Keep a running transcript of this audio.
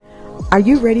Are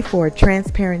you ready for a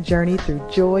transparent journey through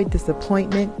joy,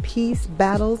 disappointment, peace,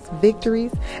 battles,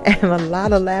 victories, and a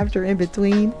lot of laughter in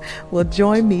between? Well,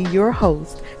 join me, your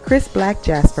host, Chris Black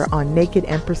Jasper, on Naked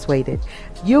and Persuaded.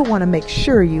 You'll want to make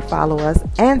sure you follow us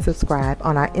and subscribe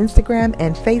on our Instagram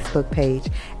and Facebook page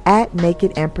at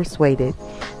Naked and Persuaded.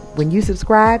 When you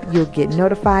subscribe, you'll get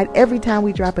notified every time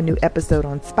we drop a new episode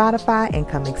on Spotify and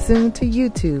coming soon to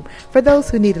YouTube for those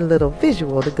who need a little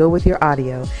visual to go with your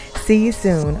audio. See you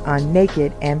soon on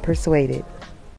Naked and Persuaded.